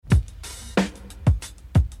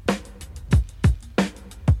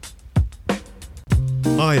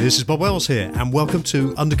Hi, this is Bob Wells here, and welcome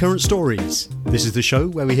to Undercurrent Stories. This is the show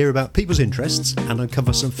where we hear about people's interests and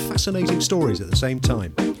uncover some fascinating stories at the same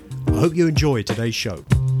time. I hope you enjoy today's show.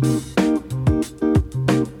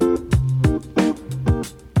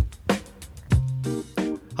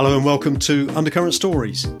 Hello and welcome to Undercurrent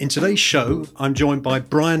Stories. In today's show, I'm joined by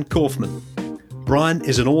Brian Kaufman. Brian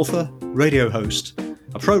is an author, radio host,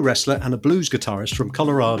 a pro wrestler and a blues guitarist from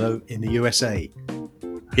Colorado in the USA.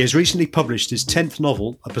 He has recently published his 10th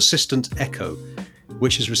novel, A Persistent Echo,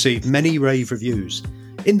 which has received many rave reviews.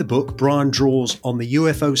 In the book, Brian draws on the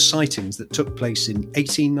UFO sightings that took place in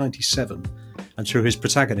 1897, and through his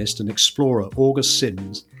protagonist and explorer, August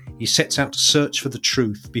Sims, he sets out to search for the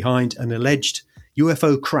truth behind an alleged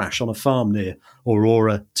UFO crash on a farm near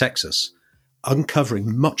Aurora, Texas,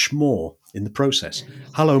 uncovering much more in the process.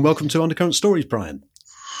 Hello and welcome to Undercurrent Stories, Brian.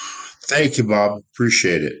 Thank you, Bob.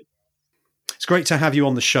 Appreciate it. It's great to have you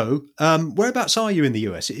on the show. Whereabouts are you in the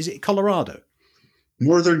US? Is it Colorado?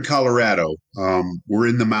 Northern Colorado. We're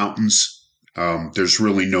in the mountains. There's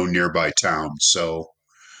really no nearby town, so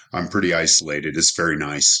I'm pretty isolated. It's very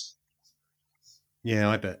nice.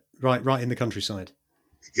 Yeah, I bet. Right in the countryside.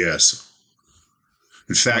 Yes.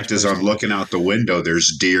 In fact, Nice as I'm looking out the window,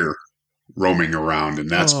 there's deer roaming around,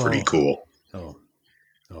 and that's pretty cool.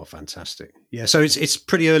 Oh, fantastic! Yeah, so it's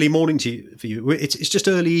pretty early morning for you. It's just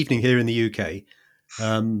early evening here in the UK.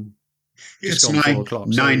 It's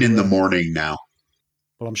 9 in the morning now.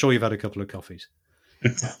 Well, I'm sure you've had a couple of coffees.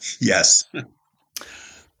 Yes.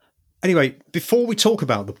 Anyway, before we talk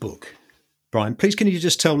about the book, Brian, please can you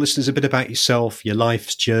just tell listeners a bit about yourself, your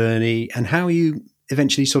life's journey, and how you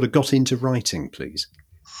eventually sort of got into writing, please?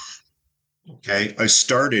 Okay, I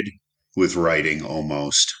started with writing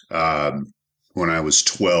almost. When I was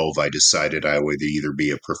 12, I decided I would either be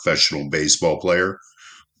a professional baseball player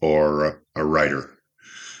or a writer.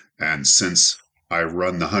 And since I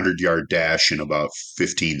run the 100-yard dash in about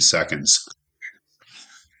 15 seconds,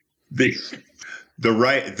 the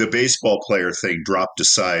baseball player thing dropped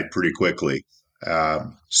aside pretty quickly.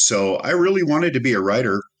 So I really wanted to be a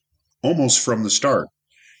writer almost from the start.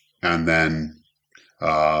 And then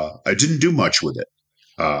I didn't do much with it.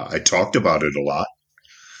 I talked about it a lot.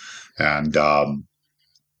 And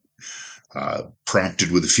prompted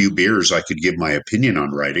with a few beers, I could give my opinion on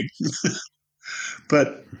writing.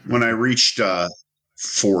 But when I reached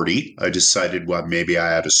 40, I decided, well, maybe I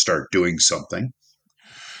had to start doing something.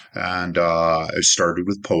 And I started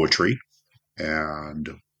with poetry and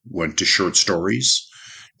went to short stories.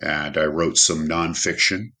 And I wrote some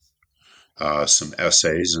nonfiction, some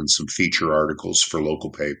essays, and some feature articles for local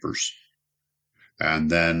papers.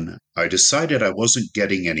 And then I decided I wasn't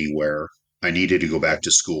getting anywhere. I needed to go back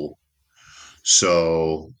to school.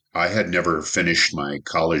 So I had never finished my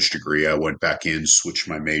college degree. I went back in, switched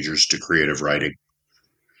my majors to creative writing,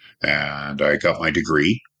 and I got my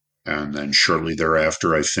degree. And then shortly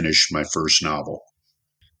thereafter, I finished my first novel.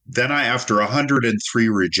 Then after 103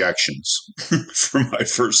 rejections from my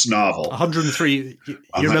first novel. 103, you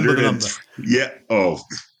remember the number? Yeah. Oh,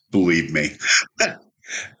 believe me.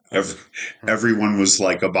 Everyone was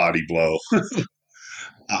like a body blow.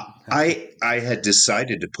 I had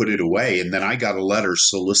decided to put it away, and then I got a letter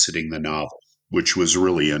soliciting the novel, which was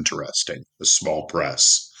really interesting, a small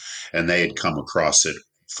press, and they had come across it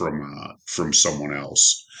from someone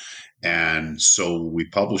else. And so we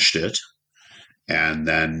published it, and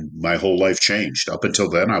then my whole life changed. Up until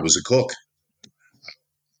then, I was a cook.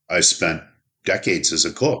 I spent decades as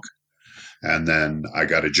a cook, and then I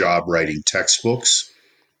got a job writing textbooks.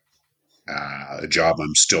 A job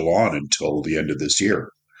I'm still on until the end of this year.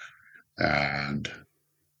 And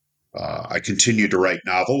I continued to write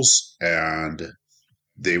novels, and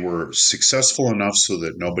they were successful enough so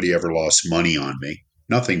that nobody ever lost money on me.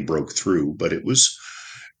 Nothing broke through, but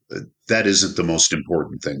that isn't the most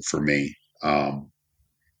important thing for me. I'm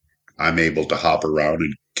able to hop around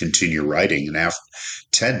and continue writing. And after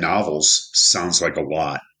 10 novels sounds like a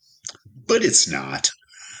lot, but it's not.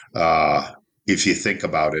 If you think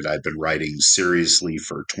about it, I've been writing seriously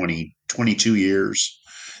for 22 years.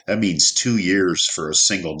 That means 2 years for a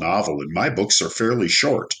single novel, and my books are fairly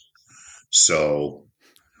short. So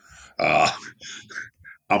I'm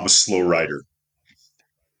a slow writer.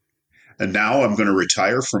 And now I'm going to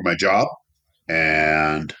retire from my job,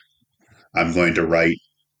 and I'm going to write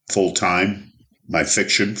full-time, my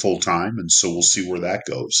fiction full-time, and so we'll see where that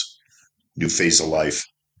goes. New phase of life.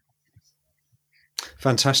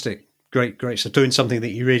 Fantastic. Great. So doing something that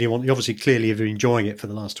you really want, you obviously clearly have been enjoying it for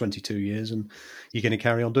the last 22 years and you're going to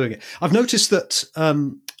carry on doing it. I've noticed that a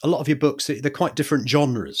lot of your books, they're quite different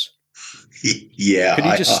genres. Yeah.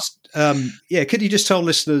 Could you just tell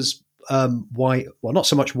listeners why, well, not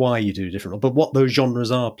so much why you do different, but what those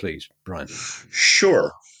genres are, please, Brian.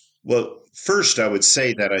 Sure. Well, first, I would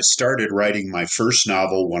say that I started writing my first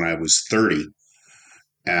novel when I was 30,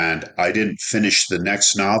 and I didn't finish the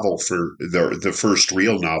next novel for the first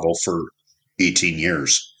real novel for 18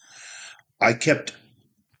 years. I kept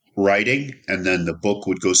writing, and then the book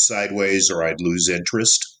would go sideways or I'd lose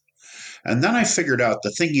interest. And then I figured out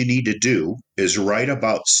the thing you need to do is write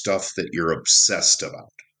about stuff that you're obsessed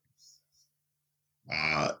about.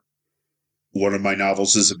 Uh, One of my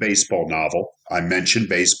novels is a baseball novel. I mentioned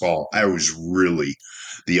baseball. I was really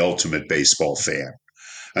the ultimate baseball fan.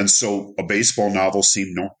 And so a baseball novel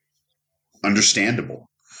seemed understandable.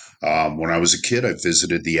 When I was a kid, I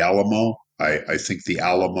visited the Alamo. I think the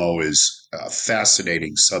Alamo is a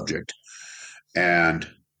fascinating subject. And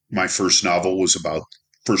my first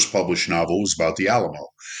published novel was about the Alamo.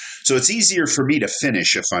 So it's easier for me to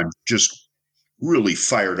finish if I'm just really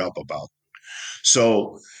fired up about it.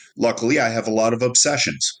 So luckily, I have a lot of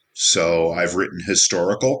obsessions. So I've written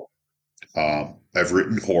historical, I've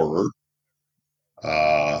written horror,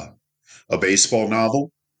 uh, a baseball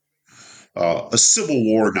novel, a Civil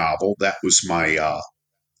War novel. That was my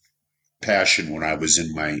passion when I was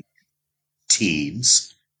in my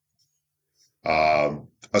teens.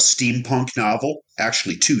 A steampunk novel,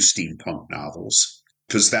 actually two steampunk novels,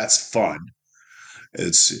 because that's fun.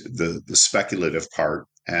 It's the speculative part,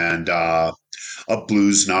 and a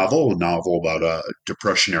blues novel, a novel about a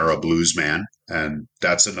Depression era blues man, and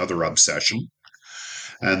that's another obsession.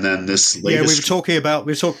 And then this Yeah, we latest, were talking about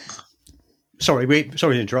sorry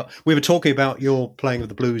to interrupt. We were talking about your playing of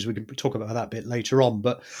the blues. We can talk about that a bit later on.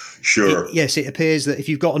 But sure, yes, it appears that if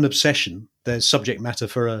you've got an obsession, there's subject matter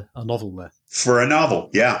for a novel there. for a novel,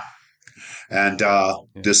 yeah. And Yeah.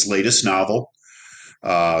 this latest novel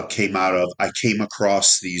I came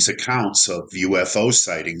across these accounts of UFO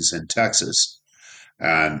sightings in Texas,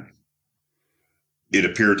 and it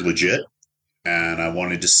appeared legit, and I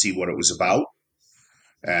wanted to see what it was about.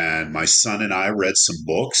 And my son and I read some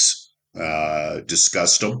books,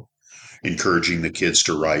 discussed them, encouraging the kids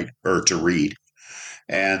to write or to read.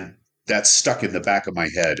 And that stuck in the back of my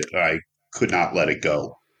head. I could not let it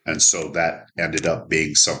go. And so that ended up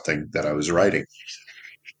being something that I was writing.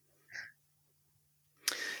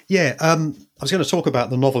 Yeah, I was going to talk about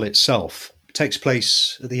the novel itself. It takes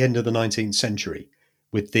place at the end of the 19th century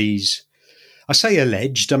with these, I say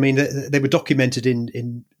alleged, I mean, they were documented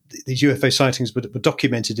in these UFO sightings, but were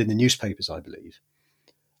documented in the newspapers, I believe.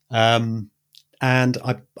 And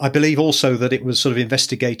I believe also that it was sort of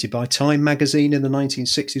investigated by Time magazine in the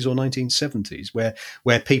 1960s or 1970s,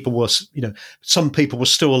 where people were, some people were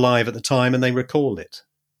still alive at the time and they recalled it.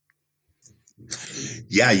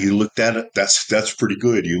 Yeah, you looked that up. That's pretty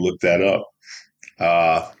good. You looked that up.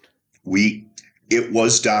 Uh, it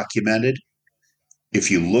was documented.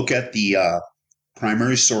 If you look at the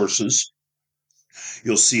primary sources,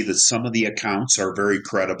 you'll see that some of the accounts are very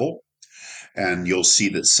credible, and you'll see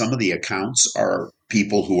that some of the accounts are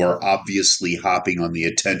people who are obviously hopping on the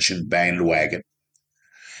attention bandwagon,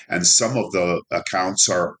 and some of the accounts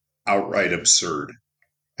are outright absurd.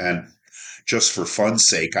 And just for fun's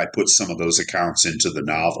sake, I put some of those accounts into the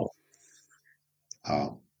novel.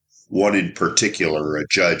 Um, One in particular, a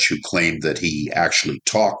judge who claimed that he actually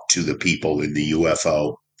talked to the people in the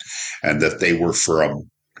UFO and that they were from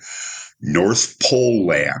North Pole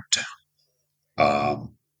land.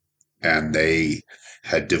 Um, and they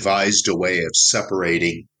had devised a way of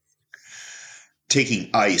taking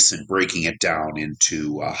ice and breaking it down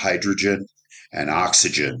into hydrogen and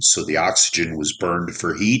oxygen. So the oxygen was burned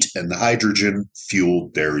for heat, and the hydrogen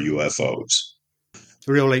fueled their UFOs.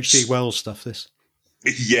 Real H.G. Wells stuff, this.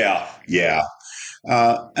 Yeah, yeah.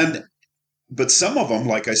 And but some of them,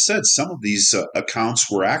 like I said, some of these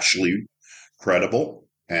accounts were actually credible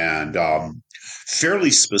and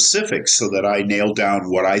fairly specific, so that I nailed down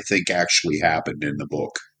what I think actually happened in the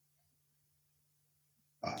book.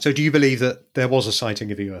 So, do you believe that there was a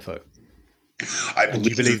sighting of a UFO? I And do believe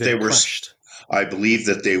you believe that they it were. crashed? I believe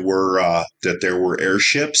that that there were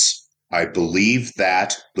airships. I believe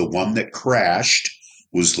that the one that crashed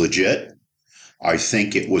was legit. I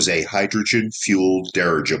think it was a hydrogen fueled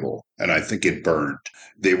dirigible, and I think it burned.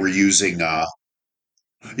 They were using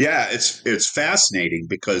yeah, it's fascinating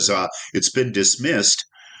because it's been dismissed.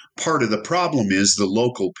 Part of the problem is the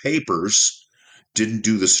local papers didn't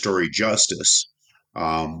do the story justice.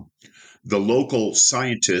 Um, the local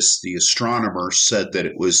scientist, the astronomer, said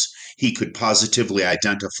that he could positively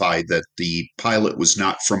identify that the pilot was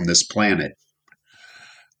not from this planet,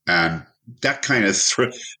 and that kind of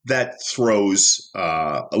that throws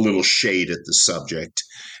a little shade at the subject,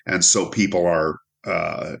 and so people are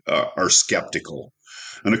are skeptical.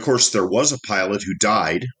 And of course, there was a pilot who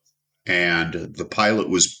died, and the pilot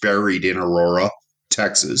was buried in Aurora,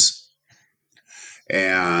 Texas,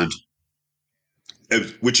 and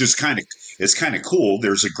which is kind of cool.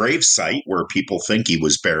 There's a grave site where people think he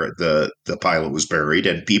was buried. The pilot was buried,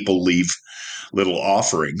 and people leave little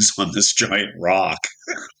offerings on this giant rock.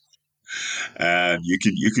 And you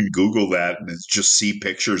can Google that and just see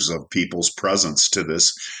pictures of people's presence to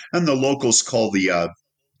this. And the locals call the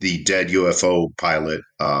dead UFO pilot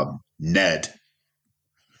Ned.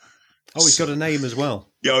 Oh, he's got a name as well.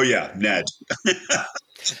 Oh yeah, Ned.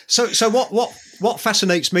 So what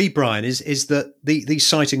fascinates me, Brian, is that these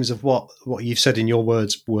sightings of what you've said in your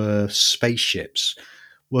words were spaceships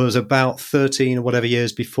was about 13 or whatever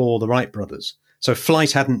years before the Wright brothers. So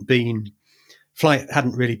flight hadn't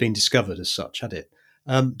really been discovered as such, had it?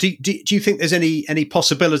 Do you think there's any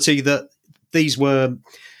possibility that these were,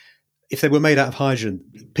 if they were made out of hydrogen,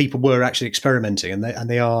 people were actually experimenting, and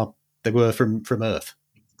they were from Earth?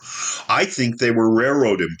 I think they were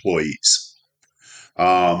railroad employees.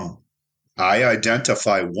 I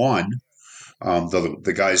identify one.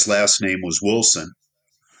 The guy's last name was Wilson.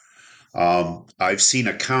 I've seen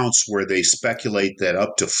accounts where they speculate that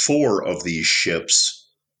up to 4 of these ships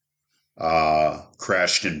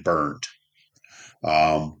crashed and burned.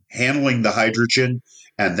 Handling the hydrogen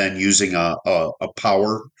and then using a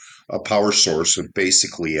power source of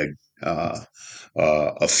basically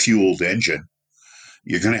a fueled engine,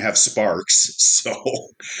 you're going to have sparks. So,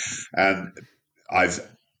 and I've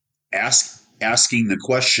asking the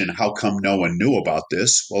question, how come no one knew about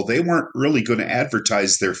this? Well, they weren't really going to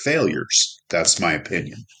advertise their failures. That's my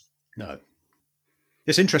opinion. No.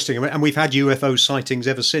 It's interesting, and we've had UFO sightings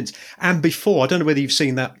ever since. And before, I don't know whether you've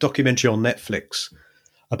seen that documentary on Netflix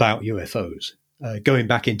about UFOs. Going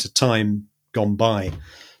back into time gone by,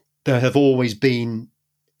 there have always been,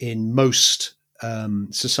 in most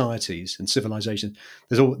societies and civilizations,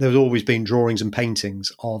 there's always been drawings and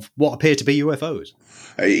paintings of what appear to be UFOs.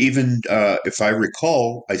 Even if I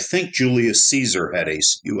recall, I think Julius Caesar had a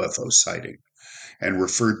UFO sighting and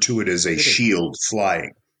referred to it as a shield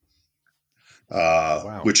flying.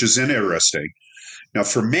 Wow. Which is interesting. Now,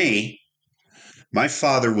 for me, my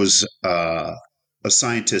father was a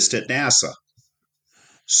scientist at NASA.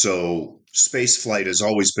 So space flight has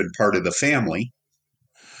always been part of the family.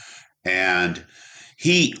 And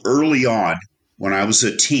he, early on, when I was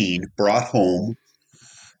a teen, brought home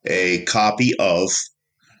a copy of,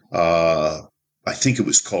 I think it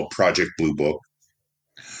was called Project Blue Book.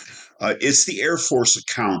 It's the Air Force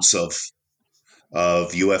accounts of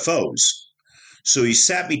UFOs. So he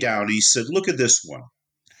sat me down and he said, look at this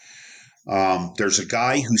one. There's a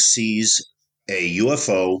guy who sees a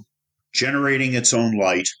UFO generating its own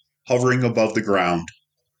light, hovering above the ground,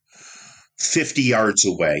 50 yards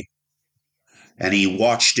away. And he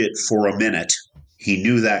watched it for a minute. He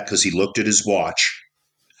knew that because he looked at his watch.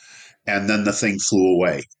 And then the thing flew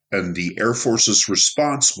away. And the Air Force's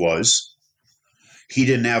response was he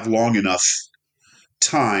didn't have long enough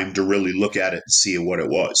time to really look at it and see what it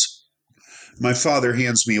was. My father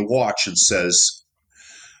hands me a watch and says,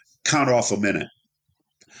 count off a minute.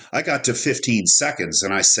 I got to 15 seconds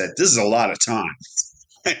and I said, this is a lot of time.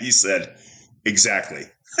 And he said, exactly.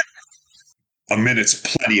 A minute's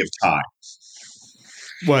plenty of time.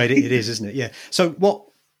 Well, it is, isn't it? Yeah. So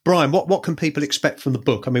Brian, what can people expect from the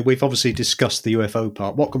book? I mean, we've obviously discussed the UFO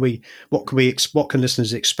part. What can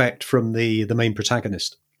listeners expect from the main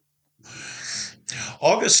protagonist?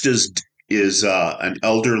 August is an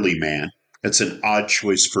elderly man. It's an odd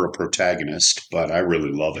choice for a protagonist, but I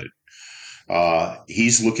really love it.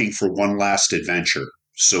 He's looking for one last adventure.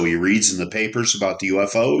 So he reads in the papers about the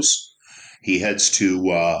UFOs. He heads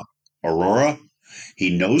to Aurora.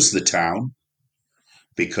 He knows the town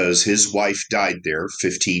because his wife died there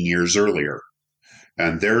 15 years earlier.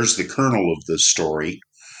 And there's the kernel of the story.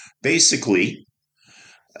 Basically,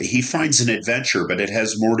 he finds an adventure, but it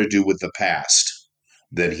has more to do with the past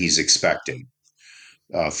than he's expecting.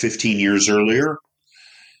 15 years earlier,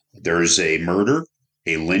 there's a murder,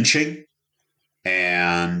 a lynching,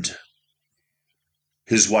 and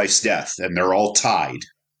his wife's death, and they're all tied.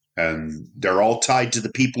 And they're all tied to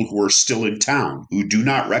the people who are still in town, who do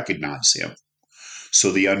not recognize him.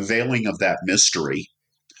 So the unveiling of that mystery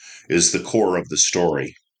is the core of the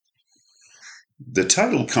story. The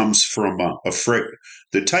title comes from a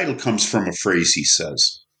phrase he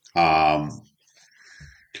says.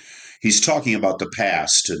 He's talking about the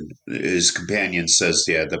past, and his companion says,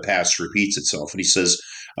 yeah, the past repeats itself. And he says,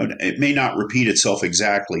 it may not repeat itself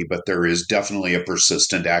exactly, but there is definitely a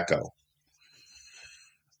persistent echo.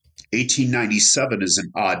 1897 is an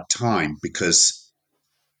odd time because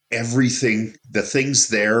everything, the things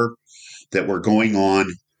there that were going on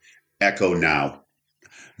echo now.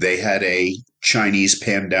 They had a Chinese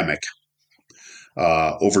pandemic.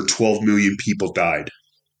 Over 12 million people died.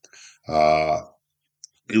 Uh,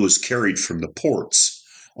 it was carried from the ports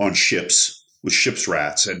on ships with ship's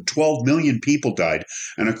rats, and 12 million people died.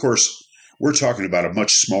 And of course, we're talking about a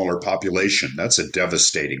much smaller population. That's a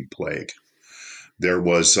devastating plague. There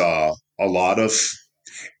was a lot of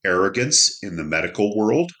arrogance in the medical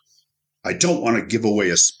world. I don't want to give away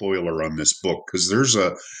a spoiler on this book because there's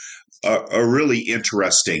a really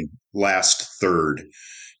interesting last third.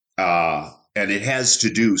 And it has to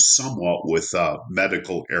do somewhat with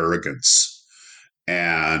medical arrogance.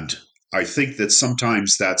 And I think that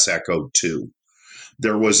sometimes that's echoed too.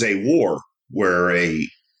 There was a war where a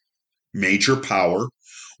major power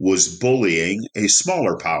was bullying a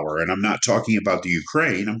smaller power. And I'm not talking about the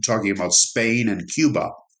Ukraine, I'm talking about Spain and Cuba.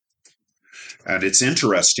 And it's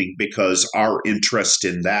interesting because our interest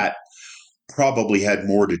in that probably had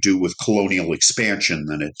more to do with colonial expansion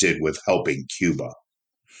than it did with helping Cuba.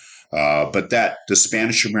 But that the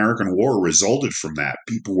Spanish-American War resulted from that.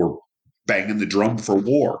 People were banging the drum for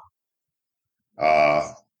war.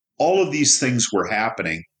 All of these things were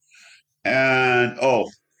happening. And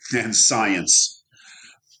science.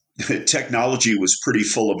 Technology was pretty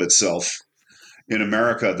full of itself. In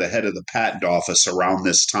America, the head of the patent office around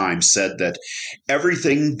this time said that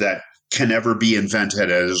everything that can ever be invented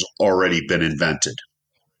has already been invented.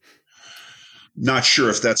 Not sure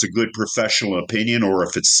if that's a good professional opinion or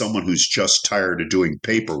if it's someone who's just tired of doing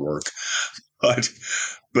paperwork.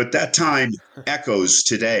 But that time echoes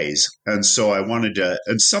today's. And so I wanted to,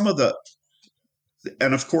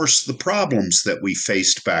 and of course, the problems that we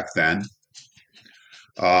faced back then,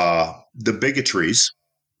 the bigotries,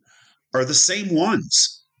 are the same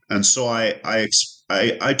ones. And so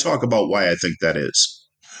I talk about why I think that is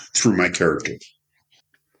through my character.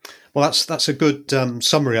 Well, that's a good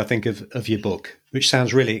summary, I think, of your book, which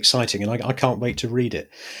sounds really exciting, and I can't wait to read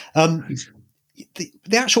it.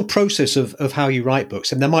 The actual process of how you write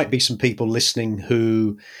books, and there might be some people listening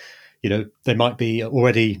who, they might be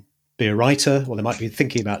already be a writer, or they might be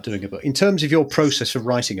thinking about doing a book. In terms of your process of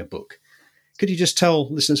writing a book, could you just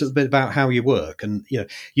tell listeners a bit about how you work? And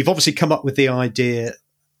you've obviously come up with the idea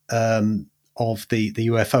of the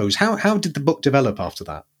UFOs. How did the book develop after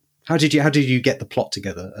that? How did you get the plot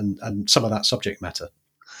together and some of that subject matter?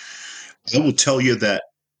 I will tell you that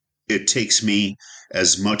it takes me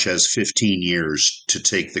as much as 15 years to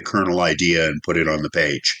take the kernel idea and put it on the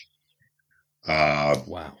page.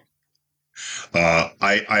 Wow.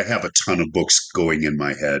 I have a ton of books going in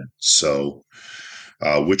my head, so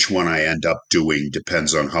which one I end up doing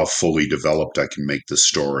depends on how fully developed I can make the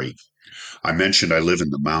story. I mentioned I live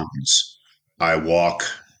in the mountains. I walk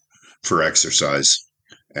for exercise,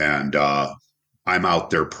 and I'm out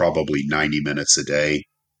there probably 90 minutes a day,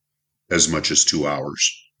 as much as 2 hours.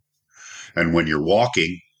 And when you're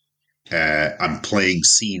walking, I'm playing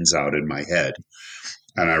scenes out in my head,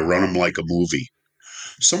 and I run them like a movie.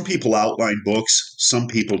 Some people outline books. Some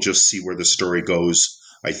people just see where the story goes.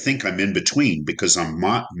 I think I'm in between because I'm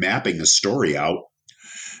mapping a story out,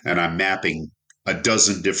 and I'm mapping a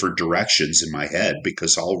dozen different directions in my head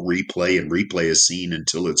because I'll replay a scene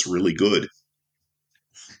until it's really good.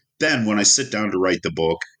 Then when I sit down to write the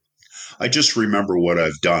book, I just remember what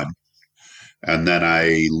I've done. And then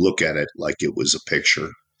I look at it like it was a picture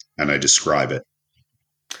and I describe it.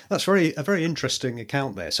 That's a very interesting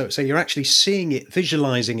account there. So you're actually seeing it,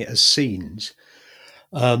 visualizing it as scenes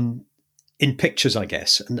in pictures, I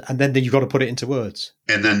guess. And then you've got to put it into words.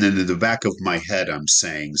 And then in the back of my head, I'm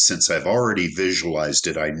saying, since I've already visualized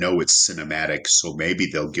it, I know it's cinematic. So maybe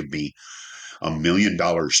they'll give me $1 million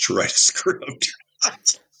to write a script.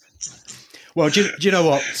 Well, do you know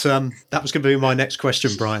what? That was going to be my next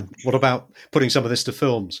question, Brian. What about putting some of this to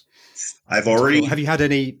films? Have you had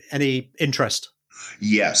any interest?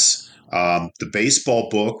 Yes. The baseball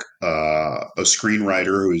book, a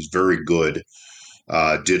screenwriter who is very good,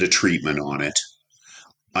 did a treatment on it.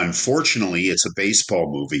 Unfortunately, it's a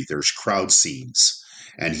baseball movie. There's crowd scenes,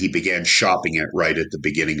 and he began shopping it right at the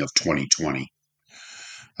beginning of 2020.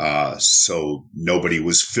 So nobody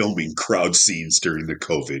was filming crowd scenes during the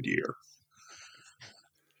COVID year.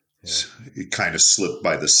 Yeah. It kind of slipped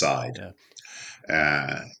by the side.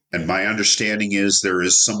 Yeah. And my understanding is there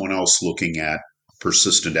is someone else looking at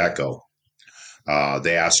Persistent Echo.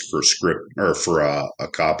 They asked for a script or for a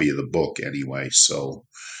copy of the book anyway. So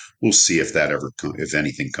we'll see if if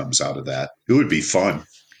anything comes out of that. It would be fun.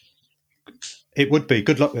 It would be.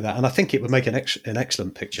 Good luck with that. And I think it would make an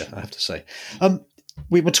excellent picture, I have to say.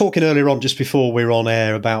 We were talking earlier on, just before we were on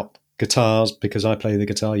air, about guitars because I play the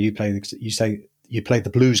guitar. You say you play the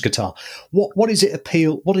blues guitar. What is it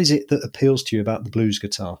that appeals to you about the blues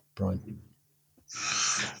guitar, Brian?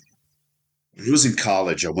 When I was in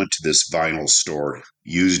college, I went to this vinyl store,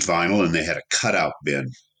 used vinyl, and they had a cutout bin.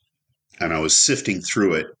 And I was sifting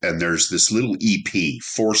through it, and there's this little EP,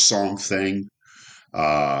 4-song thing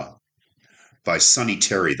uh, by Sonny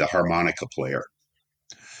Terry, the harmonica player.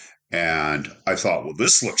 And I thought, well,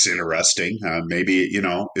 this looks interesting. Maybe,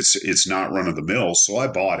 it's not run of the mill. So I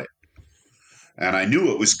bought it. And I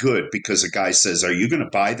knew it was good because a guy says, are you going to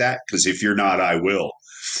buy that? Because if you're not, I will.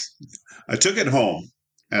 I took it home,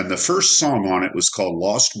 and the first song on it was called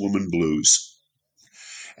Lost Woman Blues.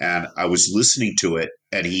 And I was listening to it,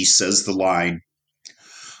 and he says the line,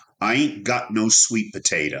 I ain't got no sweet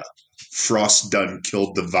potato. Frost done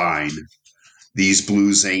killed the vine. These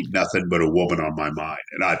blues ain't nothing but a woman on my mind.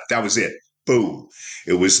 And that was it. Boom.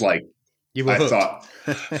 It was like, You were I hooked. thought,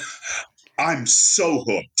 I'm so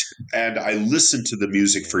hooked. And I listened to the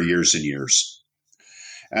music for years and years.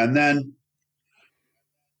 And then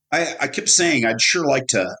I kept saying I'd sure like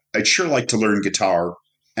to learn guitar.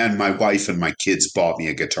 And my wife and my kids bought me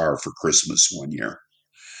a guitar for Christmas one year.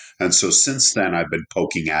 And so since then, I've been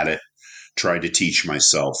poking at it, trying to teach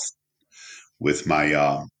myself with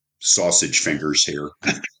my sausage fingers here.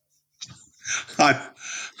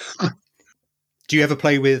 Do you ever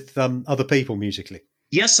play with other people musically?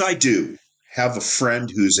 Yes, I do. Have a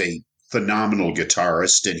friend who's a phenomenal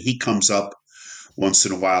guitarist, and he comes up once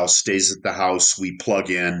in a while, stays at the house. We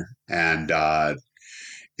plug in, and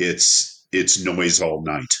it's noise all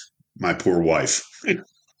night. My poor wife.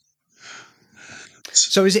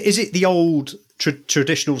 So is it the old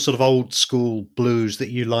traditional sort of old school blues that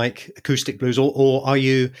you like, acoustic blues, or are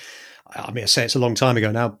you? I mean, I say it's a long time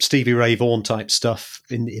ago now, Stevie Ray Vaughan type stuff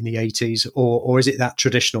in the 80s, or is it that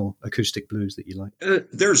traditional acoustic blues that you like?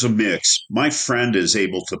 There's a mix. My friend is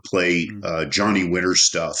able to play Johnny Winter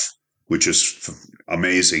stuff, which is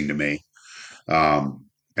amazing to me.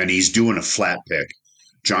 And he's doing a flat pick.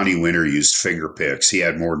 Johnny Winter used finger picks. He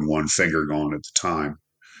had more than one finger going at the time.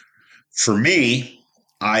 For me,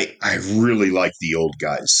 I really like the old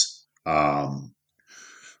guys. Elmer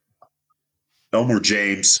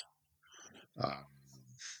James, uh,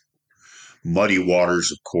 Muddy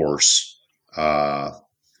Waters, of course.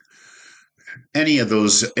 Any of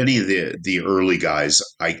the early guys,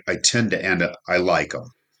 I tend to end up, I like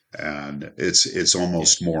them, and it's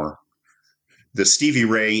almost more. The Stevie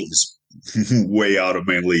Ray is way out of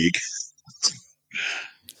my league.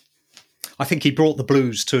 I think he brought the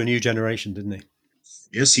blues to a new generation, didn't he?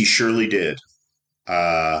 Yes, he surely did.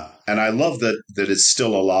 And I love that it's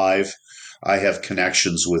still alive. I have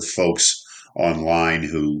connections with folks online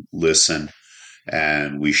who listen,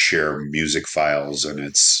 and we share music files,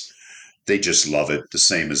 and they just love it the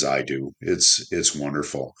same as I do. It's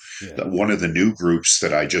wonderful. Yeah. One of the new groups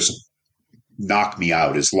that I just knocked me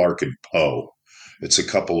out is Larkin Poe. It's a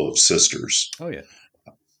couple of sisters. Oh yeah.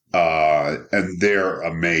 And they're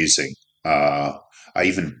amazing. I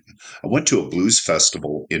went to a blues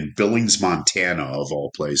festival in Billings, Montana, of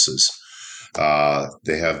all places.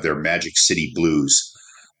 They have their Magic City Blues,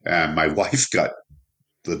 and my wife got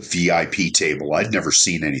the VIP table. I'd never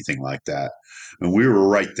seen anything like that, and we were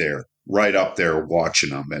right there, right up there,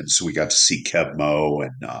 watching them. And so we got to see Kev Moe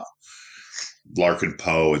and Larkin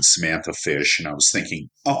Poe and Samantha Fish, and I was thinking,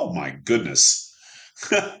 oh my goodness,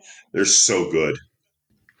 they're so good.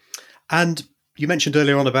 And you mentioned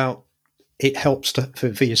earlier on about it helps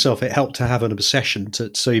for yourself. It helped to have an obsession,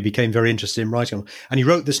 so you became very interested in writing on. And you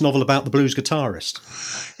wrote this novel about the blues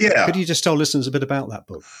guitarist. Yeah. Could you just tell listeners a bit about that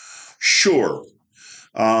book? Sure.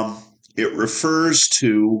 It refers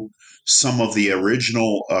to some of the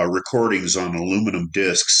original recordings on aluminum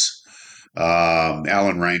discs,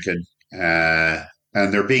 Alan Rankin, and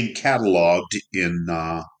they're being cataloged in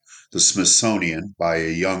the Smithsonian by a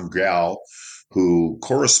young gal who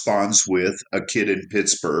corresponds with a kid in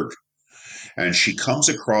Pittsburgh. And she comes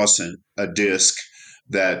across a disc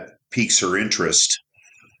that piques her interest,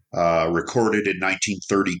 recorded in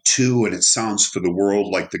 1932, and it sounds for the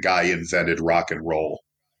world like the guy invented rock and roll.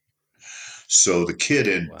 So the kid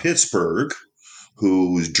in Pittsburgh,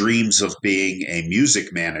 who dreams of being a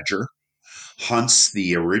music manager, hunts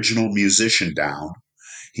the original musician down.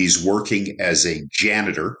 He's working as a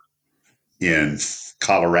janitor in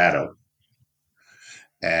Colorado.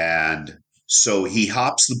 And so he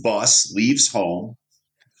hops the bus, leaves home,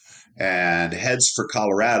 and heads for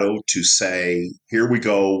Colorado to say, here we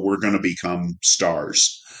go, we're going to become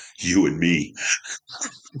stars, you and me.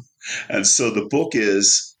 And so the book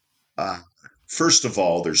is, first of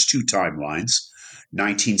all, there's two timelines.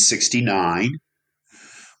 1969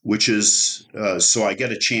 which is so I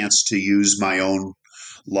get a chance to use my own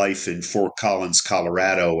life in Fort Collins,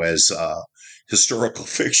 Colorado, as historical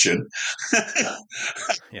fiction.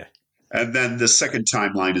 Yeah. And then the second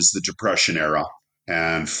timeline is the Depression era,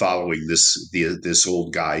 and following this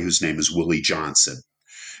old guy whose name is Willie Johnson.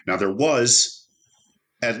 Now there was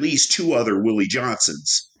at least two other Willie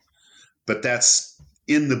Johnsons, but that's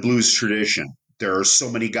in the blues tradition. There are so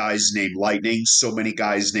many guys named Lightning, so many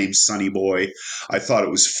guys named Sonny Boy. I thought it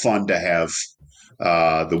was fun to have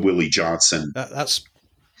the Willie Johnson.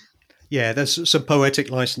 There's some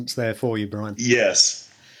poetic license there for you, Brian. Yes.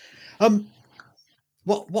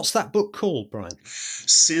 What's that book called, Brian?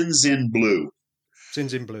 Sins in Blue.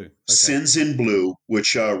 Sins in Blue. Okay. Sins in Blue,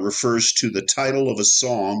 which refers to the title of a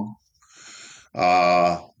song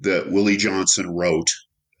that Willie Johnson wrote.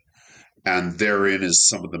 And therein is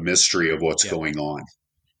some of the mystery of what's going on.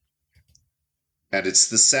 And it's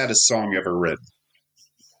the saddest song ever written.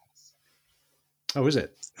 Oh, is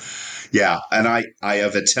it? Yeah. And I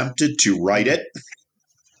have attempted to write it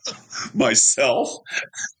myself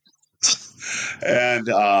and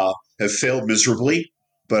have failed miserably.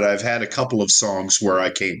 But I've had a couple of songs where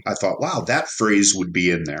I thought, wow, that phrase would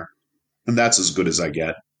be in there. And that's as good as I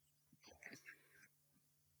get.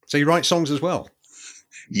 So you write songs as well?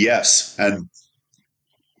 Yes. And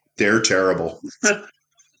they're terrible.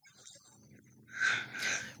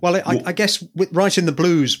 Well, I guess with writing the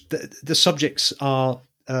blues, the subjects are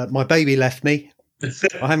my baby left me.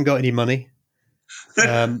 I haven't got any money.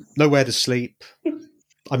 Nowhere to sleep.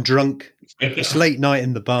 I'm drunk. It's late night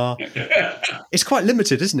in the bar. It's quite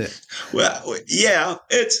limited, isn't it? Well, yeah.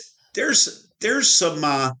 There's some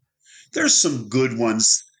good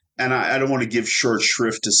ones, and I don't want to give short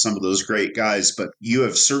shrift to some of those great guys, but you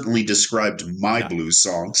have certainly described my blues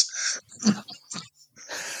songs.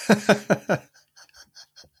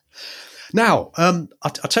 Now, I'll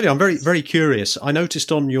tell you, I'm very, very curious. I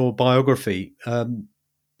noticed on your biography,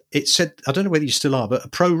 it said, I don't know whether you still are, but a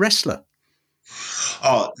pro wrestler.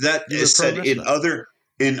 Oh, that is said in other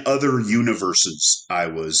universes. I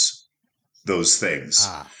was those things.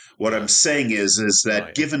 What I'm saying is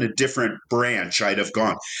that given a different branch, I'd have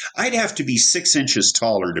gone. I'd have to be 6 inches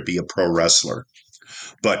taller to be a pro wrestler,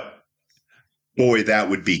 but boy, that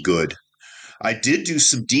would be good. I did do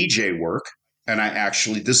some DJ work, and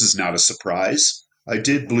this is not a surprise. I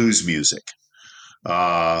did blues music.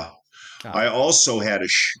 I also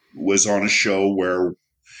was on a show where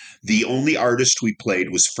the only artist we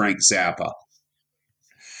played was Frank Zappa.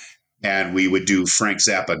 And we would do Frank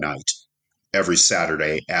Zappa night every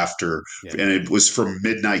Saturday and it was from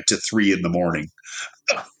midnight to 3 a.m.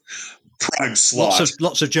 Prime slot.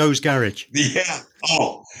 Lots of Joe's Garage. Yeah.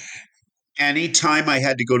 Oh, anytime I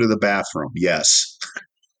had to go to the bathroom. Yes.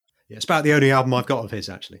 Yeah, it's about the only album I've got of his,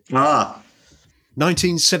 actually.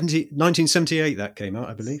 1978 that came out,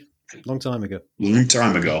 I believe. Long time ago.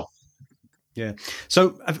 Yeah.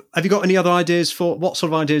 So have you got any other ideas what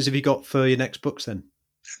sort of ideas have you got for your next books then,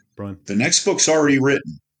 Brian? The next book's already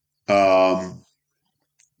written. I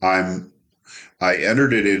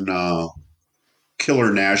entered it in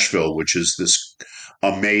Killer Nashville, which is this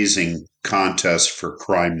amazing contest for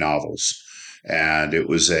crime novels. And it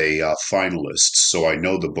was a finalist, so I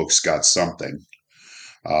know the book's got something.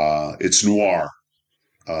 It's noir,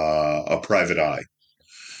 a private eye.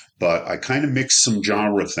 But I kind of mixed some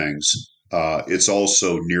genre things. It's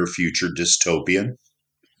also near future dystopian.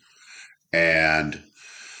 And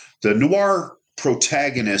the noir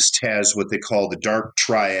protagonist has what they call the dark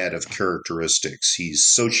triad of characteristics. He's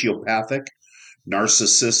sociopathic,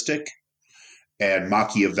 narcissistic, and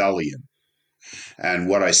Machiavellian. And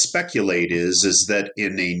what I speculate is that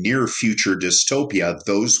in a near future dystopia,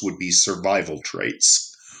 those would be survival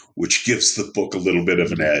traits, which gives the book a little bit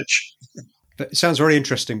of an edge. It sounds very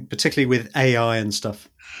interesting, particularly with AI and stuff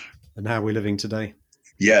and how we're living today.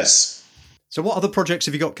 Yes. So what other projects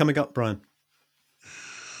have you got coming up, Brian?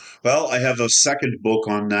 Well, I have a second book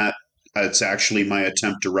on that. It's actually my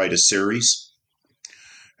attempt to write a series.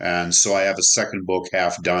 And so I have a second book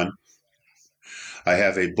half done. I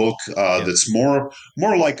have a book that's more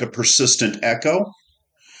like a persistent echo.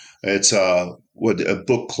 It's a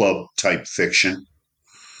book club type fiction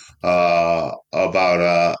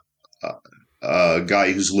about a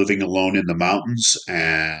guy who's living alone in the mountains,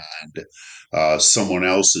 and someone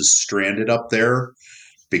else is stranded up there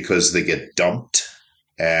because they get dumped.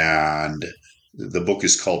 And the book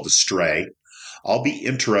is called The Stray. I'll be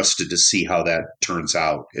interested to see how that turns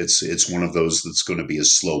out. It's one of those that's going to be a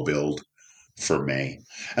slow build for me.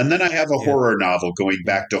 And then I have a horror novel going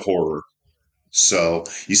back to horror. So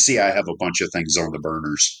you see, I have a bunch of things on the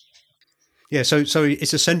burners. Yeah, so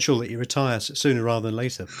it's essential that you retire sooner rather than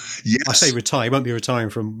later. I say Yes. retire, you won't be retiring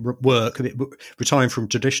from work, retiring from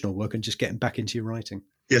traditional work and just getting back into your writing full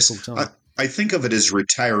Yes. time. I think of it as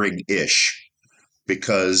retiring ish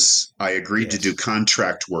because I agreed to do Yes.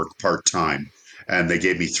 contract work part time and they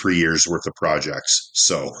gave me 3 years worth of projects.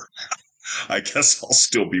 So I guess I'll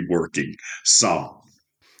still be working some.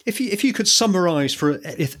 If you could summarize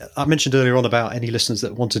if I mentioned earlier on about any listeners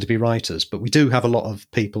that wanted to be writers, but we do have a lot of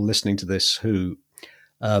people listening to this who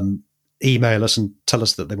email us and tell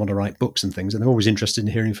us that they want to write books and things, and they're always interested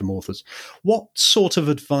in hearing from authors. What sort of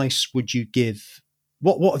advice would you give?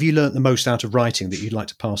 What have you learned the most out of writing that you'd like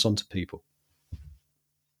to pass on to people?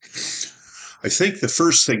 I think the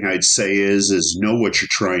first thing I'd say is know what you're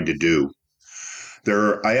trying to do.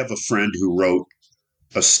 I have a friend who wrote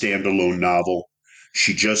a standalone novel.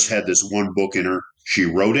 She just had this one book in her. She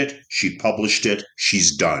wrote it, she published it,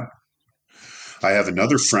 she's done. I have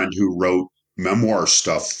another friend who wrote memoir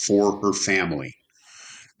stuff for her family,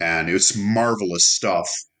 and it's marvelous stuff.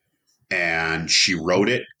 And she wrote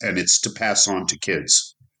it, and it's to pass on to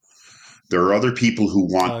kids. There are other people who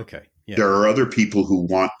want. Oh, okay. Yeah. There are other people who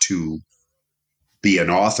want to be an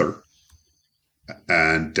author,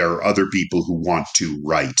 and there are other people who want to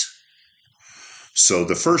write. So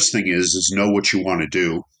the first thing is know what you want to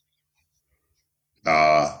do.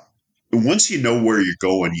 Uh, Once you know where you're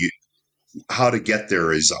going, how to get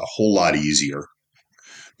there is a whole lot easier.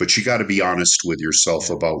 But you got to be honest with yourself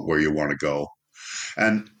Yeah. about where you want to go.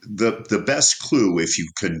 And the best clue, if you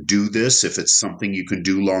can do this, if it's something you can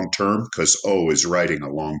do long term, because is writing a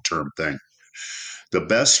long term thing. The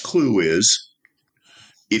best clue is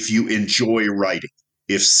if you enjoy writing.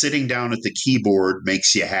 If sitting down at the keyboard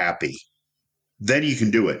makes you happy, then you can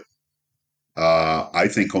do it. I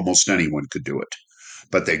think almost anyone could do it,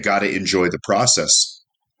 but they got to enjoy the process.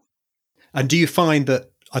 And do you find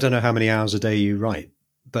that, I don't know how many hours a day you write,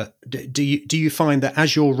 but do you find that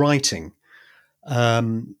as you're writing,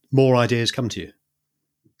 more ideas come to you?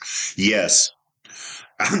 Yes,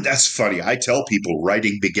 that's funny. I tell people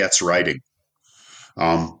writing begets writing.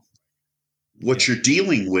 Um, what Yeah. you're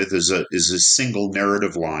dealing with is a single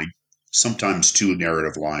narrative line, sometimes two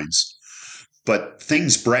narrative lines, but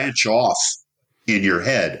things branch off in your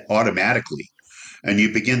head automatically, and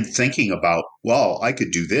you begin thinking about, well, I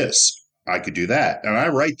could do this, I could do that, and I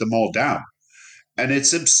write them all down. And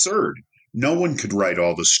it's absurd. No one could write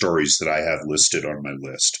all the stories that I have listed on my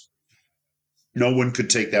list. No one could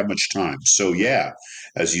take that much time. So, yeah,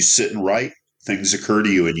 as you sit and write, things occur to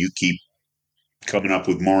you and you keep coming up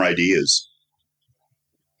with more ideas.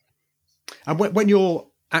 And when you're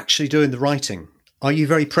actually doing the writing, are you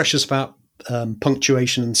very precious about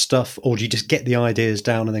punctuation and stuff, or do you just get the ideas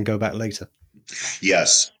down and then go back later?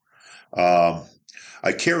 Yes. Um,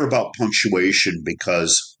 I care about punctuation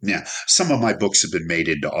because, yeah, some of my books have been made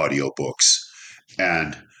into audiobooks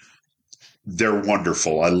and they're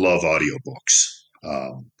wonderful. I love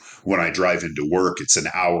audiobooks. When I drive into work, it's an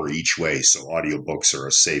hour each way, so audiobooks are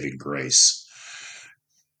a saving grace.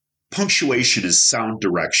 Punctuation is sound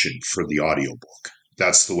direction for the audiobook.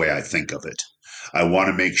 That's the way I think of it. I want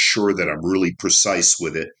to make sure that I'm really precise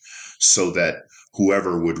with it so that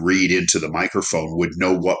whoever would read into the microphone would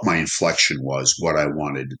know what my inflection was, what I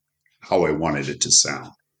wanted, how I wanted it to sound.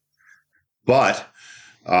 But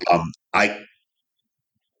I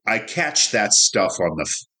catch that stuff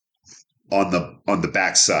on the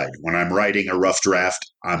backside. When I'm writing a rough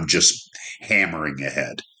draft, I'm just hammering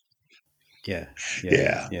ahead. Yeah,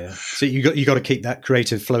 Yeah. yeah. So you got to keep that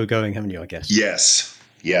creative flow going, haven't you? I guess. Yes.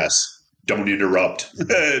 Yes. Don't interrupt.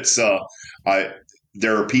 It's I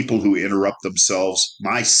there are people who interrupt themselves.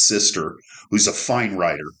 My sister, who's a fine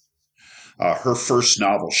writer, her first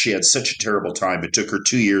novel, she had such a terrible time. It took her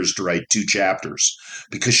 2 years to write 2 chapters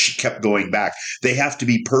because she kept going back. They have to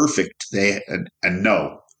be perfect. And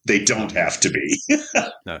no, they don't have to be.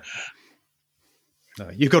 No,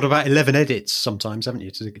 no. You've got about 11 edits sometimes, haven't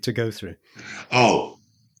you, to go through? Oh,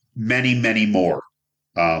 many, many more.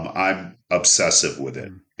 I'm obsessive with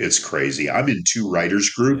it. Mm. It's crazy. I'm in two writers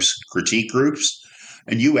Yeah. groups, critique groups,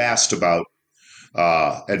 and you asked about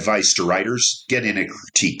advice to writers. Get in a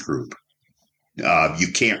critique group. You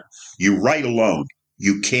can't. You write alone.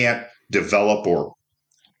 You can't develop or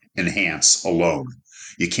enhance alone.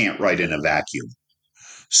 You can't write in a vacuum.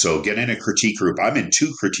 So get in a critique group. I'm in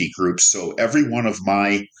two critique groups. So every one of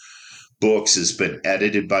my books has been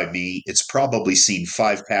edited by me. It's probably seen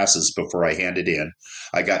 5 passes before I hand it in.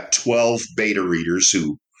 I got 12 beta readers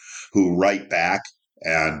who write back,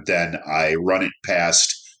 and then I run it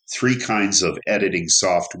past 3 kinds of editing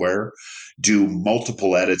software, do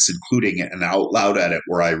multiple edits, including an out loud edit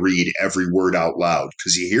where I read every word out loud,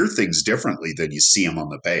 because you hear things differently than you see them on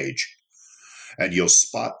the page, and you'll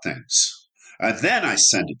spot things. And then I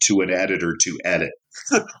send it to an editor to edit.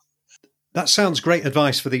 That sounds great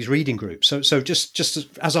advice for these reading groups. So just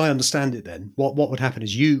as I understand it, then what would happen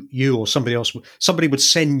is you or somebody else, somebody would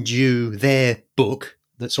send you their book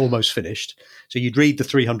that's almost finished. So you'd read the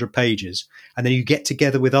 300 pages, and then you get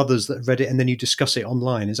together with others that have read it, and then you discuss it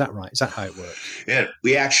online. Is that right? Is that how it works? Yeah,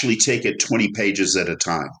 we actually take it 20 pages at a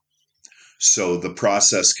time. So the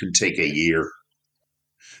process can take a year.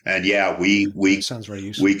 And yeah, we sounds very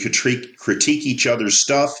useful. We critique each other's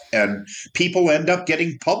stuff, and people end up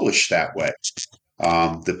getting published that way.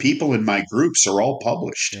 The people in my groups are all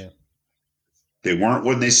published. Yeah. They weren't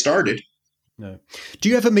when they started. No. Do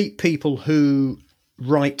you ever meet people who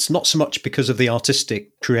write not so much because of the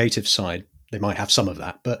artistic, creative side? They might have some of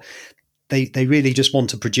that, but they really just want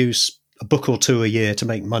to produce a book or two a year to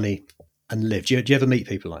make money and live. Do you ever meet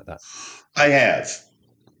people like that? I have.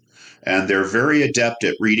 And they're very adept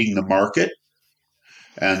at reading the market,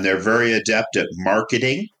 and they're very adept at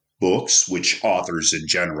marketing books, which authors in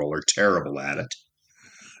general are terrible at it.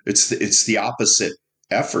 It's the opposite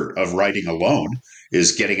effort of writing alone,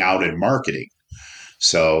 is getting out and marketing.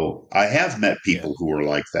 So I have met people who are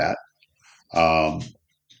like that,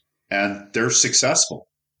 and they're successful.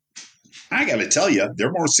 I got to tell you,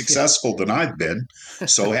 they're more successful than I've been.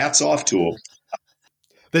 So hats off to them.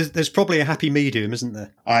 There's probably a happy medium, isn't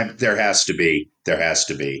there? There has to be. There has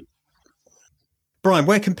to be. Brian,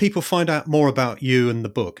 where can people find out more about you and the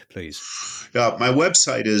book, please? My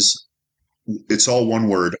website it's all one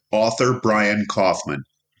word,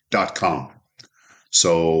 authorbriankaufman.com.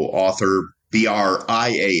 So author,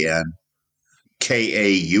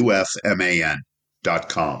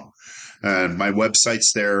 BrianKaufman.com. And my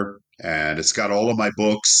website's there. And it's got all of my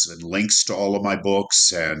books and links to all of my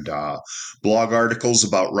books and blog articles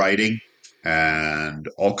about writing and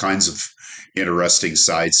all kinds of interesting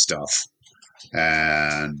side stuff.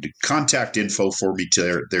 And contact info for me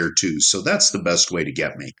there too. So that's the best way to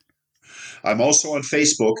get me. I'm also on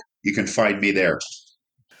Facebook. You can find me there.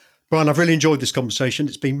 Brian, I've really enjoyed this conversation.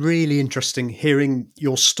 It's been really interesting hearing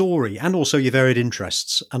your story and also your varied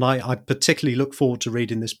interests. And I particularly look forward to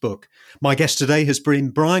reading this book. My guest today has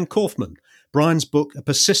been Brian Kaufman. Brian's book, A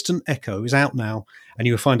Persistent Echo, is out now, and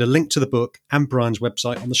you will find a link to the book and Brian's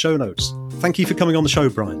website on the show notes. Thank you for coming on the show,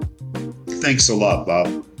 Brian. Thanks a lot,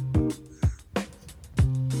 Bob.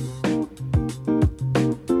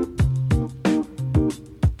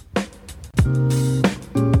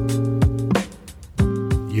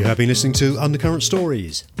 You have been listening to Undercurrent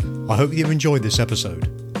Stories. I hope you enjoyed this episode.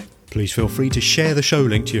 Please feel free to share the show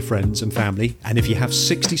link to your friends and family, and if you have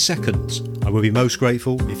 60 seconds, I will be most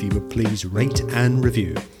grateful if you would please rate and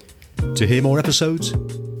review. To hear more episodes,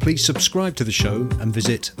 please subscribe to the show and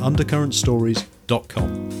visit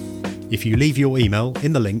undercurrentstories.com. If you leave your email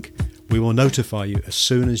in the link, we will notify you as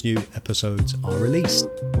soon as new episodes are released.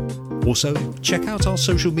 Also, check out our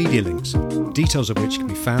social media links, details of which can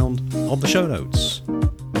be found on the show notes.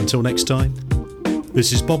 Until next time,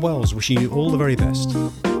 this is Bob Wells wishing you all the very best.